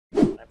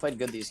played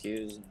good these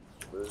queues.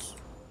 Lose.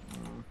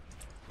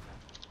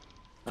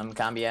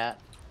 Combat.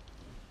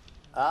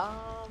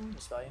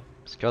 Spell you.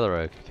 Skill the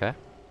rogue, okay?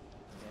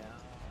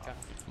 Yeah. Okay.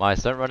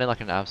 Mice, don't run in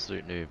like an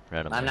absolute noob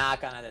randomly. I'm not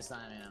gonna this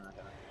time, man. I'm not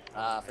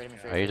gonna. Freedom,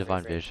 free. Are you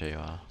divine vision? You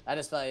are. I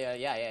just spell you.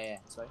 Yeah.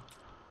 Spell you.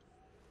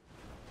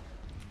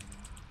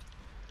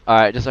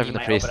 Alright, just open He the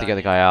might priest open to get on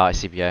the you. guy out. I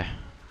CBA.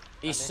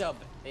 He's so.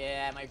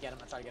 Yeah, I might get him.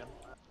 I'll try to get him.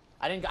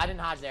 I didn't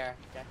hodge there.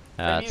 Okay.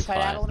 That's you kite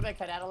out fine. a little bit.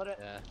 Kite out a little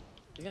bit. Yeah.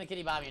 He's gonna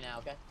kitty bomb you now.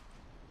 Okay.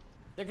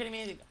 They're getting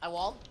me. I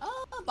walled.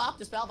 Oh, bop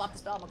the spell. Bop the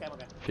spell. I'm okay. I'm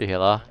okay. Free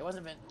healer. It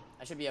wasn't Vin.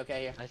 I should be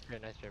okay here. Nice trade,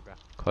 bro.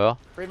 Coil.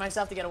 Freed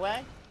myself to get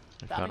away.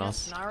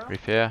 Infernals. Naru.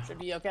 Repair. Should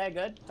be okay.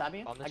 Good. Top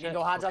you. On the I can ship.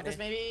 go hodge off Okay. this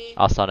maybe.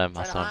 I'll stun him.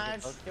 Try I'll to stun him.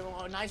 hodge. Give him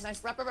a nice.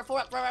 Rep.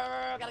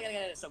 Gotta get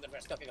it. So good for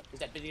us. Go. He's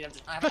dead.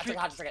 I have to trigger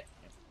hodge. Trigger it.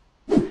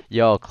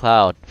 Yo,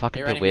 Cloud.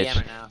 Fucking You're running bewitched. BM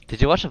right now.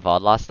 Did you watch the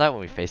VOD last night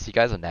when we faced you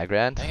guys on I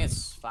Nagrand? think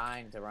it's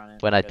fine to run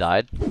it. When I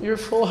died? You're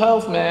full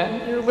health,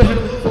 man. You're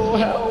literally full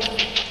health.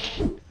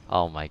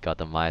 Oh my god,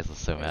 the Mize was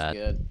so It was mad.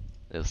 good.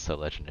 It was so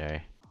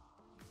legendary.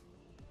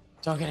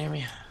 Don't get near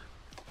me.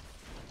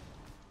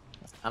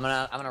 I'm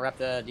gonna rep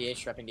the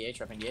DH, repping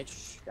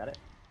DH. Got it.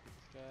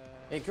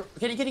 Hey,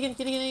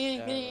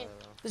 kitty.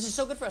 This is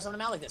so good for us. I'm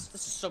gonna mount like this.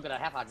 This is so good. I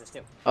have hodges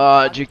too.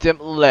 Juked him.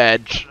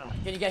 Ledge.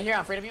 Can you get here?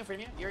 I'm afraid of you.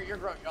 You're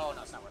growing. Oh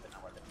no, it's not worth it.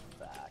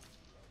 Back.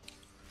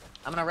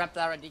 I'm gonna rep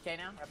that DK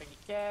now. Repping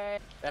DK.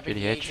 Repping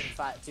DH in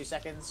 2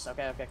 seconds.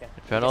 Okay.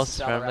 Infernals,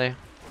 friendly.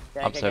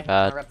 I'm so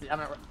bad.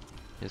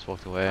 He just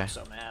walked away. I'm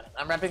so mad.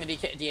 I'm repping the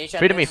DH.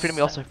 Freedom me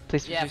also.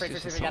 Please, Yeah, please, free.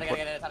 please, Gotta please.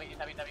 get it. Tapping.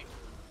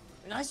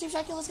 Nice team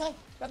shot. Kill this guy.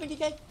 Repping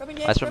DK.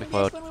 Nice from me,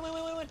 foiled. Win.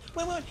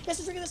 Yes,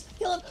 let's trigger this.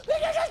 Kill him.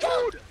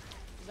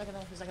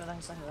 He's not gonna die.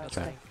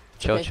 Okay.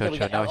 Chill.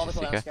 Now it's just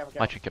okay.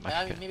 My trinket.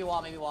 Maybe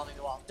wall.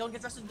 Don't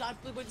get dressed in die.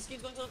 Blue boy, this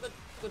game's going so good.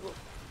 Good.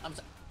 I'm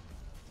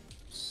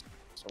so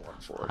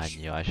unfortunate. I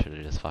knew I should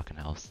have just fucking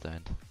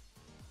hellstoned.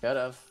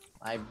 Could've.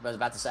 I was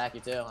about to sack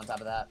you too. On top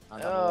of that.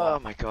 Oh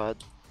my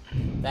god.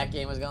 That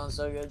game was going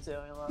so good too.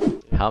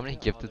 How many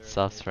gifted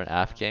subs for an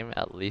AF game?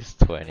 At least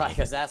 20. Probably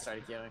because that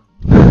started queuing.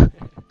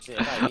 Shit,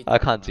 I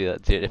can't do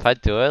that, dude. If I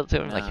do it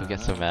to him, like he'll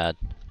get so mad.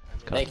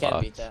 They can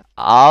beat that.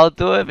 I'll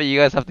do it, but you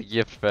guys have to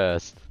gift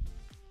first.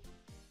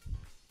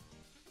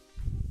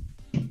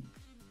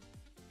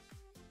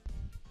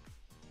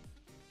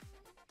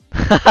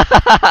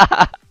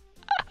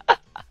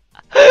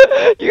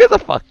 You guys are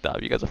fucked up.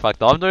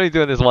 I'm only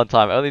doing this one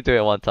time. I'm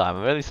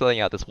only selling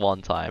out this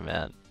one time,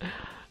 man.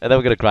 And then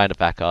we're gonna grind it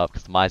back up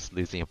because mine's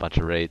losing a bunch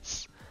of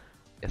rates.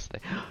 Yes, they.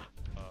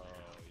 Oh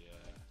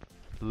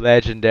yeah.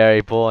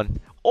 Legendary born.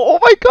 Oh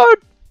my god!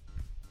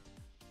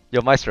 Yo,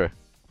 Maestro.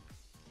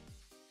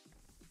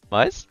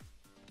 Mice?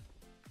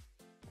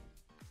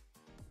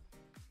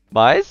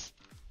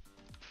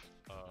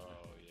 Oh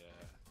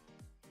yeah.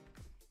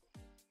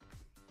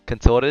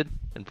 Contorted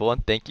and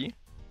born, thank you.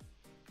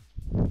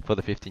 For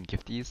the 15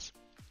 gifties.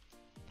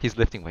 He's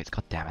lifting weights,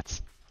 god damn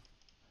it.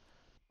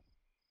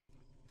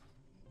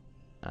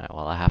 Alright,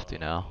 well I have to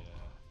now.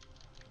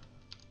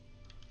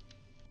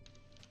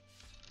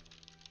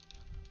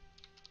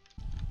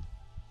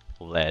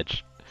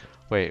 Ledge.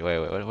 Wait,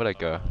 where'd I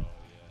go?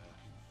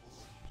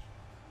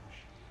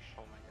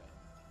 Oh my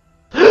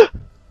god.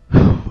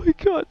 Oh my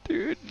god,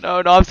 dude.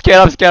 No, I'm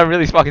scared, I'm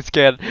really fucking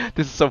scared.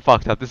 This is so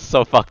fucked up, dude.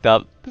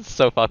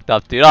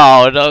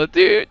 Oh no,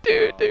 dude.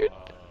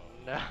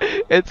 No.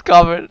 It's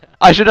covered.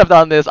 I should have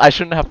done this. I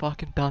shouldn't have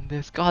fucking done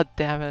this. God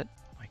damn it.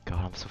 Oh my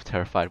god, I'm so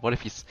terrified. What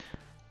if he's...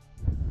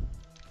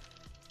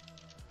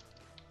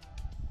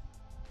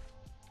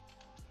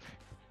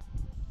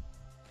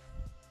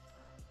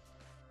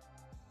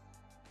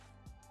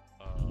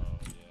 Oh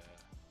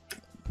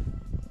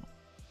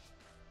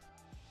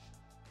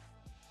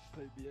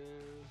yeah.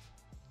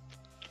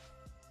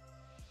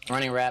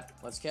 Running rep.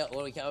 Let's kill. What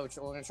do we kill? We're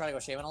gonna try to go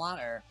Shaman a lot,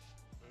 or?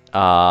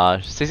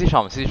 CC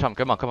Shaman,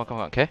 come on,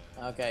 okay?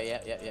 Okay, yeah.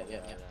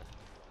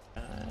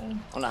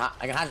 Oh no,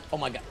 I can hodge. Oh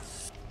my god. I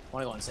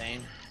wanna go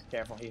insane.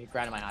 Careful, he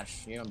grinded my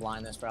hodge. You're gonna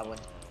blind this probably.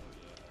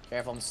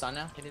 Careful, I'm stunned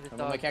now.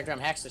 Remember my character, I'm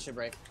hexed. This should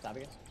break. Top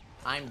again.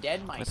 I'm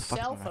dead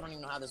myself. I don't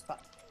even know how this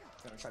pop.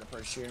 Gonna try to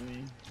purge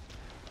me.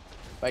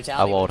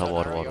 Vitality. I walled.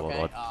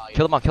 Oh,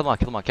 Kill him on,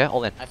 okay?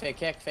 All in. I fake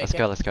kick. Let's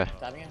go.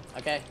 Top again.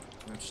 Okay.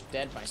 I'm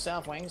dead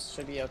myself. Wings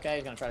should be okay.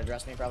 He's gonna try to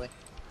dress me probably.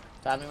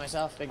 Topping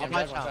myself. Big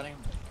damage. One shotting.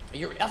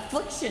 You're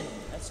affliction.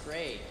 That's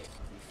great. You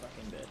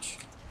fucking bitch.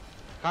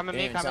 Come at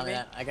me.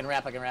 I can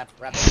wrap.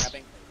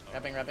 Rapping.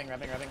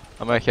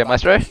 I'm okay,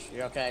 Maestro.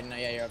 You're okay. No,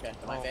 yeah, you're okay.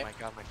 Oh my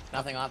god,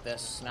 Nothing off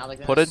this. Now like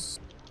this. Putted.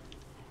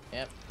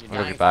 Yep. You're I'm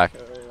gonna dying. get back.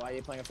 Why are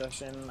you playing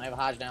affliction? I have a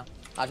Hodge now.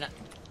 Hodge.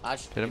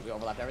 Hit him. We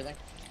overlapped everything.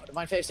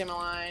 Divine face, stay in my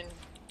line.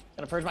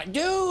 Gonna purge my.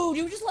 Dude,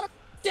 you just let him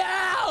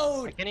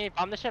down. Can he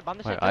bomb the ship?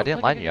 Wait, I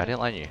didn't line you.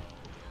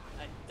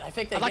 I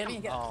faked that.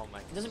 Oh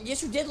my.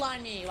 Yes, you did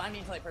line me. Line me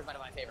until I purged my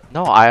divine favor.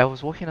 No, I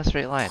was walking in a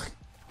straight line.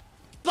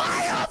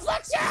 Fire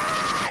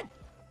affliction!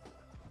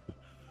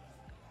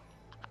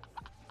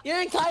 You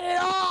didn't kite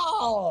at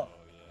all!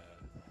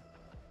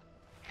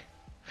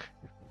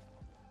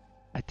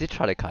 I did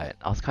try to kite.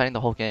 I was kiting the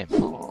whole game.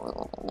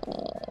 Oh,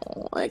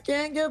 I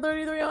can't get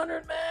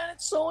 3,300, man.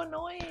 It's so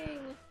annoying.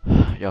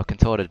 Yo,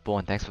 Contorted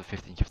Born, thanks for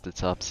 15 gifted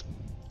subs.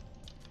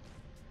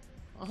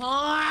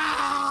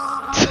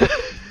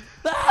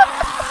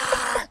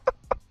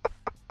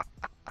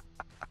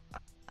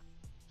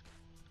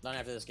 Not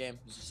after this game.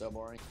 This is so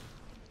boring.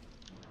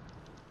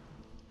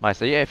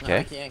 Mice, are you AFK? No,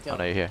 I can't kill Oh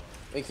no, you're here.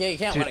 We can't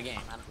Dude. win a game.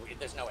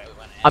 There's no way we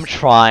win it. I'm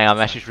trying. I'm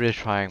actually really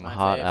trying my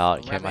heart out.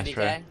 I'm Okay, repping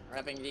Maestro. DK.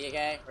 Repping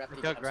DK.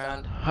 Repping Go DK.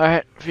 ground.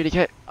 Alright,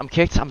 3DK. I'm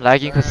kicked. I'm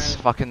lagging because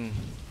Burn. fucking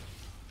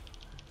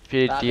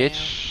 3DH.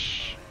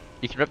 Stopping.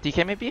 You can rep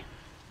DK maybe?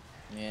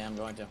 Yeah, I'm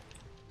going to.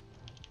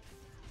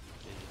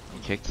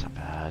 I'm kicked. I'm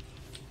bad.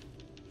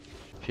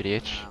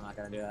 3DH. No, I'm not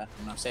gonna do that.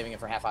 I'm saving it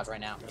for half odds right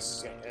now.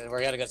 This is,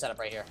 we're got a good setup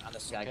right here on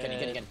this guy. Can.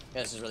 Yeah,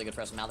 this is really good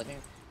for us. Malik.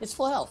 It's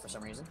full health for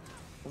some reason.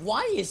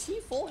 Why is he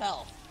full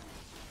health?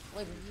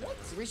 Like what?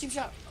 Receive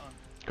shot.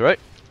 Great.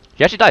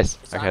 He actually dies.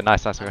 It's Okay, on.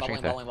 nice. We're Bowling,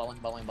 watching there.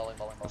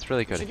 bowling. That's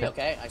really good. Should be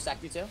okay. I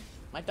sacked you too.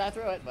 Might die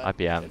through it, but I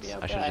BM'd. should be okay.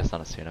 I should have just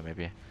done it sooner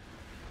maybe.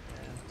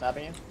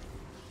 Tapping you.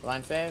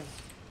 Line fave.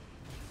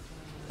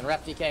 And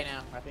rep DK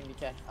now. Repping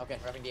DK. Okay,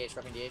 repping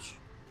DH.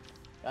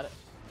 Got it.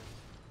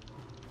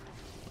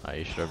 Oh,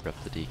 you should have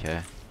repped the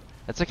DK.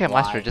 It's okay,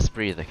 Why? Maestro. Just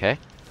breathe, okay?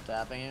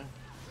 Tapping you.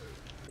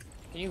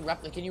 Can you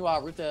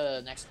root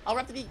the next? I'll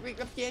rep the DH.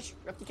 Rep DK.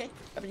 Rep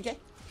DK.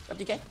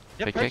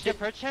 You Quick, perch, quick. you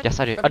perch him? Yes,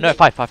 I do. Rep Oh no,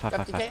 DK. 5. Rep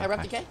DK. I rep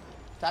DK.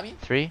 Tapping you.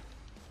 3.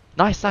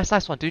 Nice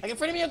one, dude. I can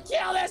free me.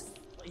 Kill this.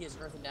 He is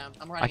earthing down.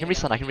 I'm running. I can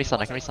restun. I can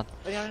restun.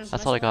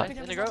 That's all I got.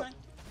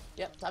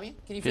 Yep, Tapping you.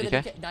 Can you feel the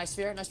DK? DK? Nice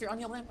sphere. On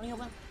heal blam.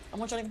 I'm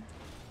one shotting him.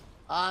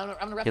 I'm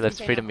gonna rep Okay, the let's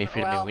DK freedom now.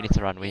 me. We need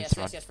to run. Yes,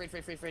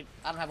 Freed.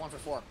 I don't have one for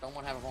 4. Don't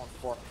want to have one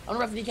for 4. I'm gonna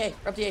rep the DK.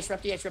 Rep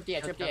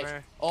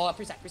DH. Oh,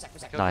 pre-sack.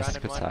 Nice,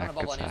 Grounded good one. sack.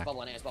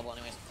 Bubble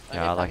anyways.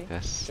 Yeah, I like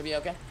this. Should be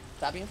okay.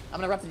 Tapping you. I'm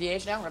gonna rep the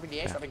DH now.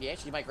 Repping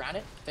DH. You might ground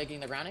it. Taking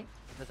the grounding.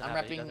 Doesn't I'm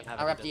have it, he repping. doesn't have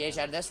I it, rep he doesn't DH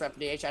out of this. Rep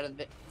DH out of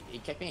the. He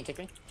kicked me.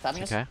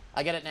 Tapping us. Okay.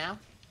 I get it now.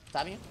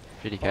 Tapping you.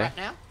 3DK. Rep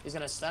now. He's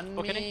gonna stun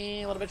Okay.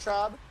 me a little bit,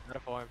 Shrub. Not a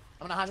form.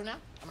 I'm gonna Hodge him now.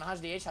 I'm gonna Hodge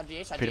DH.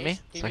 Freedom me?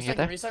 So I can get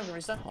there?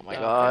 Restun. Oh my Yeah,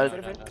 god.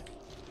 freed.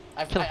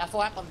 I Kill him.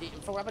 full rep on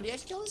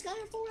DH. Kill this guy.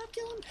 Full rep.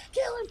 Kill him.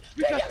 Kill him.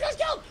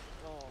 Kill him.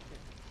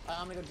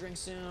 I'm gonna go drink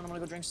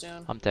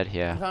soon. I'm dead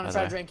here. I'm trying by to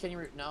the way. drink. Can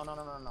you? No.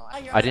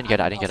 I didn't get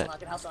it. I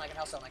can house on.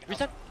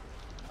 Reset.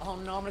 Oh no,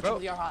 I'm gonna Bro. triple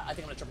the R hot. I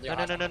think I'm gonna triple the R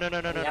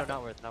hot. No,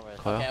 not worth.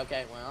 Coil.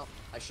 Okay, well,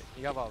 I should.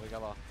 We got ball.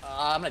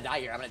 I'm gonna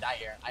die here.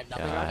 I have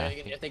nothing.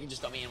 Yeah. If they can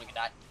just go me and we can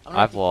die.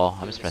 I have wall.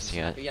 I'm just pressing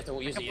it. You have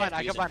to use it.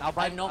 I can bind. I'll I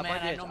bind. have no I'll mana.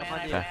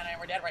 bind it.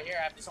 We're dead right here.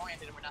 I have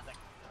disoriented and we're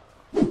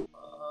nothing.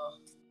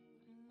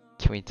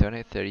 Can we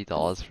donate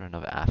 $30 for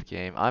another AF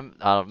game? I don't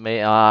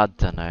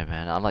know,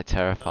 man. I'm like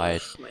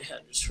terrified. My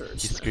head just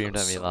hurts. He screamed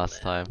at me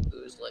last time. It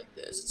was like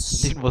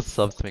this. Need more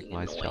subs to make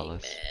Mice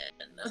jealous.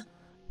 Man.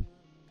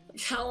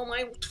 How am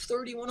I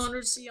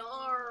 3100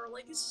 CR?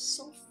 Like, this is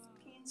so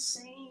fucking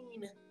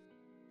insane.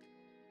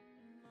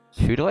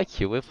 Who do I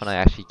queue with when I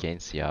actually gain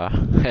CR?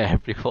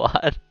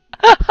 Everyone.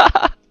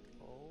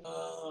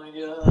 Oh my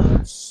god,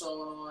 it's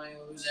so annoying.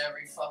 We lose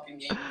every fucking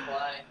game we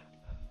play.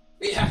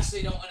 We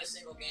actually don't win a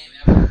single game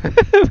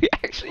ever. We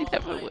actually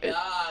never Oh my win.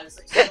 god, it's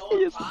like so He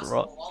is impossible.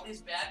 wrong. All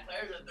these bad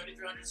players are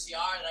 3300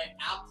 CR that I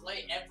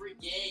outplay every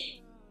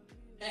game.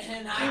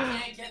 And I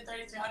can't get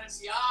 3300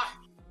 CR.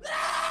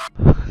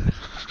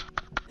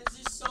 This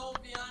is so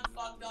beyond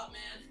fucked up,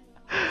 man.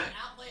 You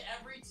outplay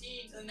every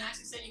team to the max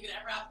extent you could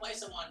ever outplay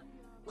someone.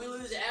 We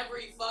lose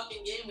every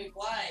fucking game we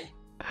play.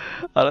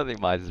 I don't think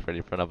Mice is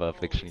ready for another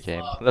Affliction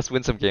game. Let's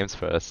win some games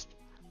first.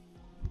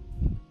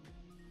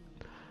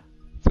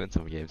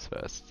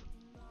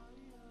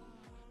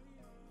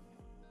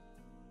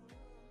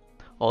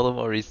 All the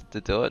more reason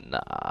to do it? Nah,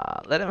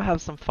 let him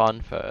have some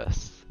fun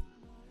first.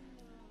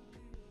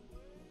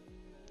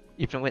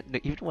 Even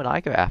when I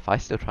go F, I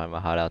still try my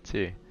heart out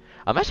too.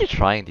 I'm actually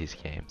trying these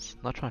games,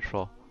 not trying to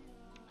troll.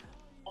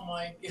 Oh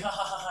my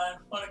god,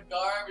 what a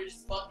garbage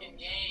fucking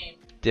game.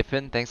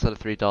 Dippin, thanks for the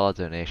 $3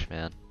 donation,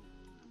 man.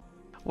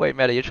 Wait,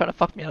 Meta, you're trying to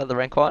fuck me out of the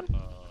rank 1? Oh,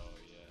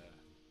 yeah.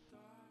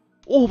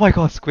 Oh my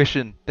god,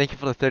 Squishin! Thank you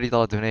for the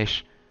 $30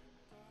 donation.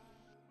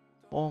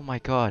 Oh my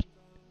god.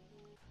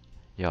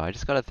 Yo, I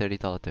just got a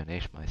 $30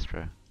 donation,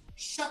 Maestro.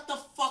 Shut the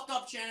fuck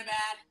up, Chanimal.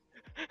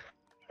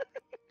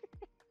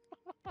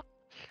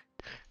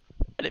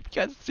 And if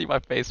you guys see my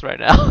face right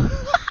now.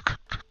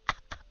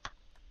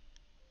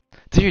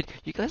 Dude,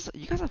 you guys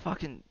are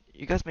fucking,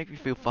 you guys make me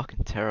feel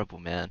fucking terrible,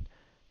 man.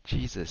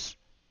 Jesus.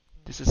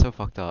 This is so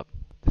fucked up.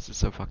 This is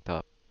so fucked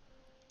up.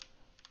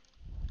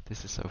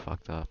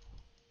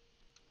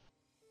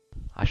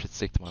 I should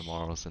stick to my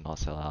morals and not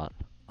sell out.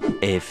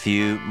 A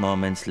few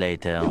moments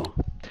later.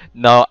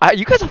 No,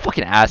 you guys are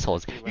fucking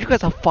assholes. You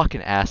guys are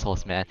fucking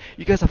assholes, man.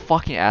 You guys are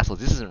fucking assholes.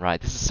 This isn't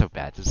right. This is so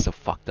bad. This is so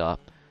fucked up.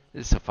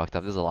 This is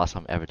the last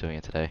time I'm ever doing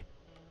it today.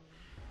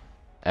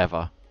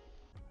 Ever.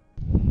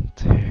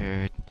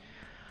 Dude.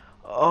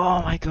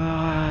 Oh my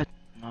god.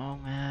 No,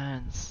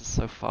 man. This is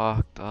so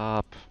fucked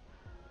up.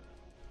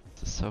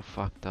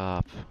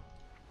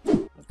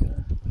 Okay.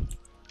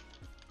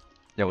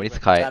 Yeah, we need to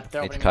kite.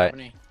 Throw Need to opening, kite.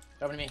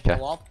 throw opening me. Okay.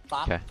 Wall,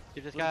 pop. Okay.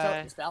 Keep this Throw,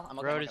 guy. spell. I'm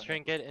okay. Road I'm is okay.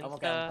 trinket. I'm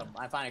okay. Insta.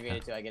 I'm fine. I get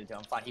it too. I get it too.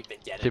 I'm fine. He's been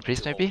dead. Two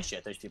priest maybe? Holy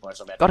shit, those people are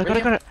so bad. Got it, got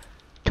it, got it.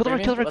 Kill the Bring red,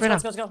 me kill in. the red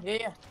right Let's now. go. Yeah,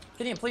 yeah.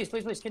 Get in,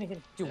 please. Kenny.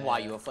 Dude, why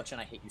you affliction?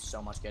 I hate you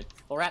so much, kid.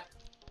 Well, rat.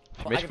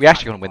 We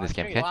actually gonna win this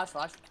game, okay?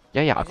 Watch.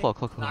 Yeah, claw.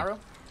 Naru.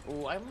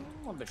 Ooh, I'm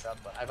a bit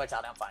shoved, but I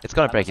vitality. I'm fine. It's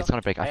gonna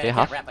break, I fear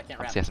half. I can't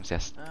wrap. I'm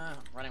CS.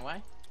 Running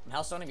away. I'm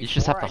hellstoning. You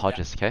just have the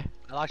hodges, okay?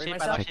 I lock Bring sheep.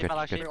 myself. I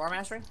lock Good. sheep. Or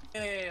mastery.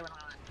 Yeah.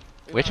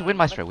 We actually win,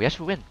 Maestro. We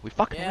actually win. We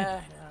fucking win.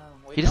 Yeah.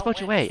 He just poked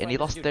you away, and he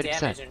lost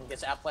 30%.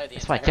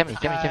 It's fine. Get me.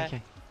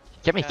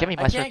 Get me,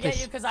 I Maestro, can't get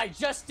you please. because I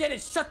just did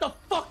it. Shut the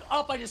fuck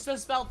up. I just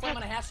spelled flame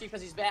on a half sheet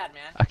because he's bad,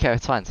 man. Okay,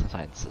 it's fine.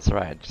 It's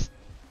alright.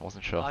 I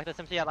wasn't I sure. like this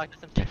MT. I like this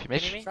Okay, MT.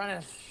 mage. Kidding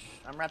me?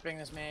 I'm repping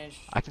this mage.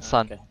 I can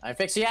stun. Okay. I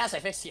fix yes.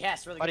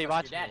 Really Buddy, good.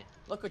 watch You're dead. me.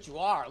 Look what you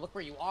are. Look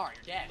where you are.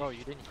 You're dead. Bro,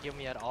 you didn't heal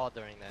me at all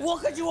during that.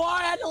 Look what you are.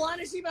 I had to line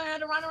a sheep. I had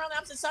to run around the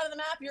opposite side of the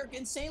map. You're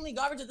insanely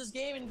garbage at this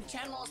game, and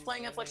Chanimal is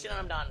playing Affliction, and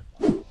I'm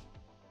done.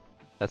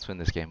 Let's win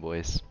this game,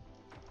 boys.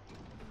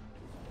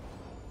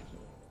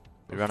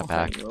 We run it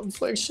back.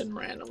 Affliction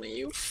randomly,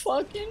 you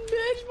fucking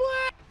bitch,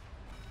 boy.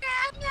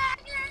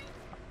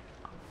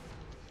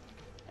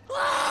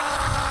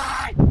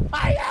 Why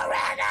are you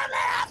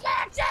randomly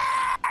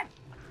affliction?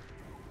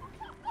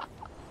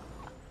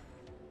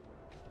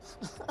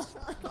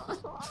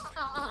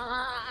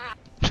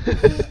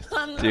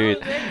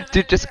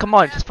 Dude, just come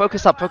on, just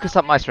focus up,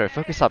 Maestro.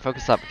 Focus up,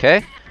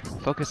 okay?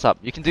 Focus up.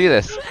 You can do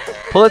this.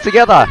 Pull it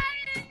together.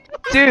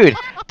 Dude,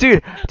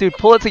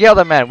 pull it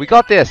together, man. We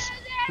got this.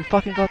 We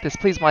fucking got this.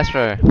 Please,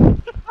 Maestro.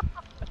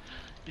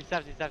 You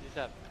stab.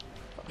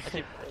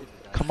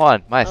 Come on,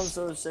 I'm Maestro.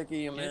 so sick of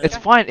you, man. It's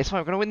fine.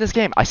 We're gonna win this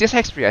game. I see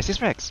Hex for you. I see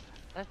Rex.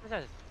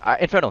 Nice.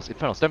 Infernals.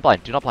 Don't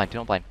blind. Do not blind.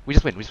 We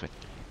just win.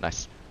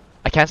 Nice.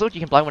 I cancelled.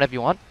 You can blind whenever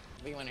you want.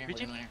 We can win here.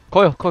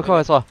 Coil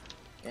as well.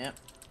 Yeah.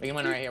 We can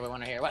win right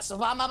here. What? So,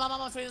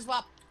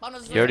 swap.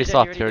 You already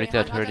swapped. You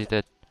already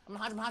did. I'm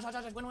hot.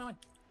 Win.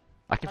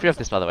 I can free up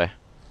this, by the way.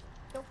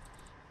 Go.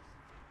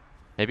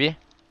 Maybe?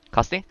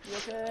 Casting? You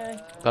okay?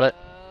 Got it.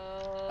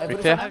 I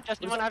have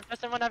just one.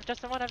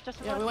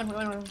 Yeah, we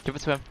win. Give it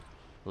to him.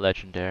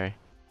 Legendary.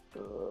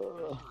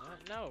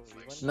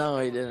 No,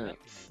 he didn't.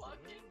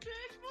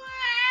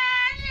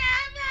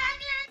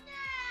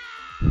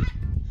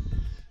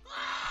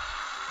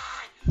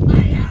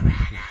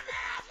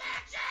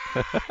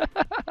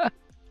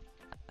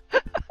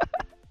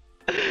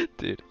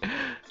 Dude.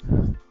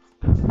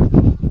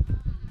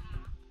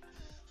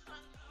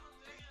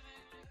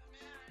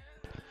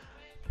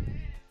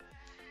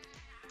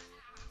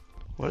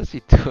 What is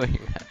he doing,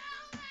 man?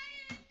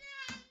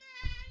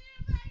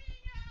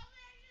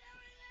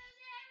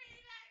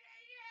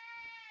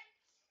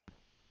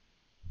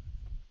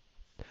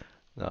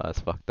 No, that's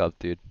fucked up,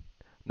 dude.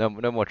 No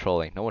more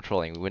trolling.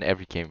 We win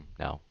every game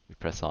now. We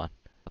press on.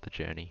 The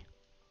journey.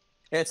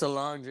 It's a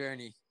long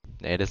journey.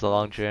 It is a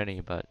long journey,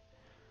 but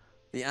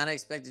The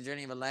unexpected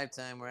journey of a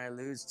lifetime where I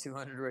lose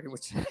 200 rating,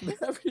 which happens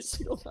every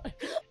single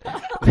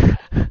night.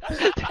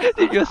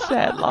 dude, you're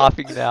sad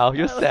laughing now.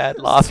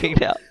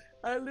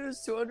 I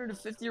lose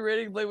 250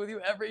 rating play with you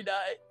every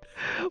night.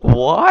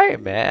 Why,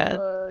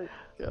 man?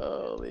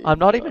 Golly I'm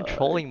not even God.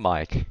 trolling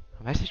Mike.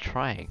 I'm actually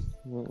trying.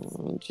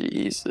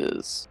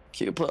 Jesus.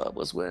 Q-Pub,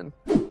 let's win.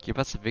 Give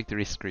us a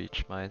victory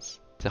screech, Mice.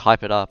 To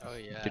hype it up. Oh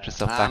yeah. Get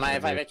yourself back My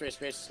in the mood. victory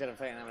screech is gonna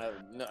play. I'm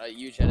gonna a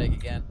huge headache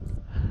again.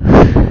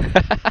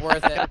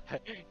 Worth it.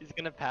 He's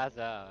gonna pass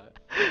out.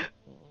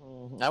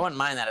 I wouldn't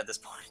mind that at this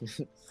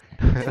point.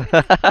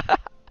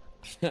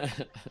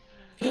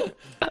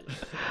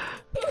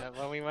 Yeah,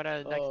 when we win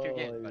our next two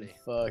games, buddy.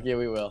 Fuck, yeah,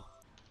 we will.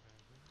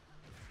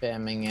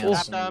 Spamming Ooh.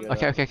 out.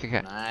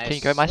 Okay. Nice. Can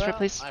you go, Maestro,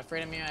 please? I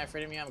freed him.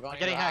 I'm going. I'm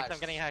getting to hacked. garage. I'm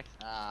getting hacked.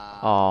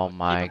 Oh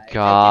my keep him,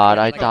 god,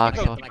 I keep him, dark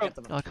keep him, zone. keep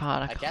him. I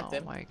can't. kept Oh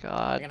him. my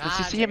god. Taking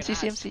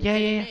CC him. Hodge.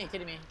 Yeah.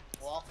 Kidding me.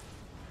 Wall.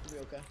 You'll be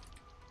okay.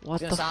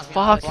 What He's the gonna sound me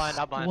fuck?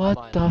 I'm blind.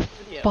 What the You'll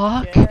be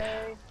fuck?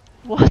 okay.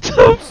 What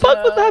the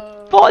fuck was that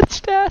So-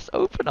 botched ass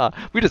opener?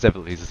 We deserve to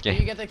lose this Can you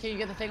game.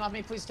 get the thing off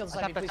me? Please kill the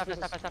side. Please.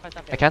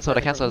 I cancelled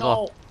as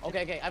well. No.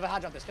 Okay. I have a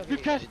hard drop this. Kill You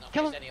can't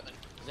kill him.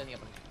 He's in the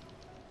open.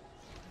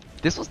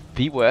 This was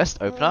the worst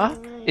opener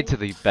into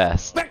the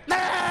best.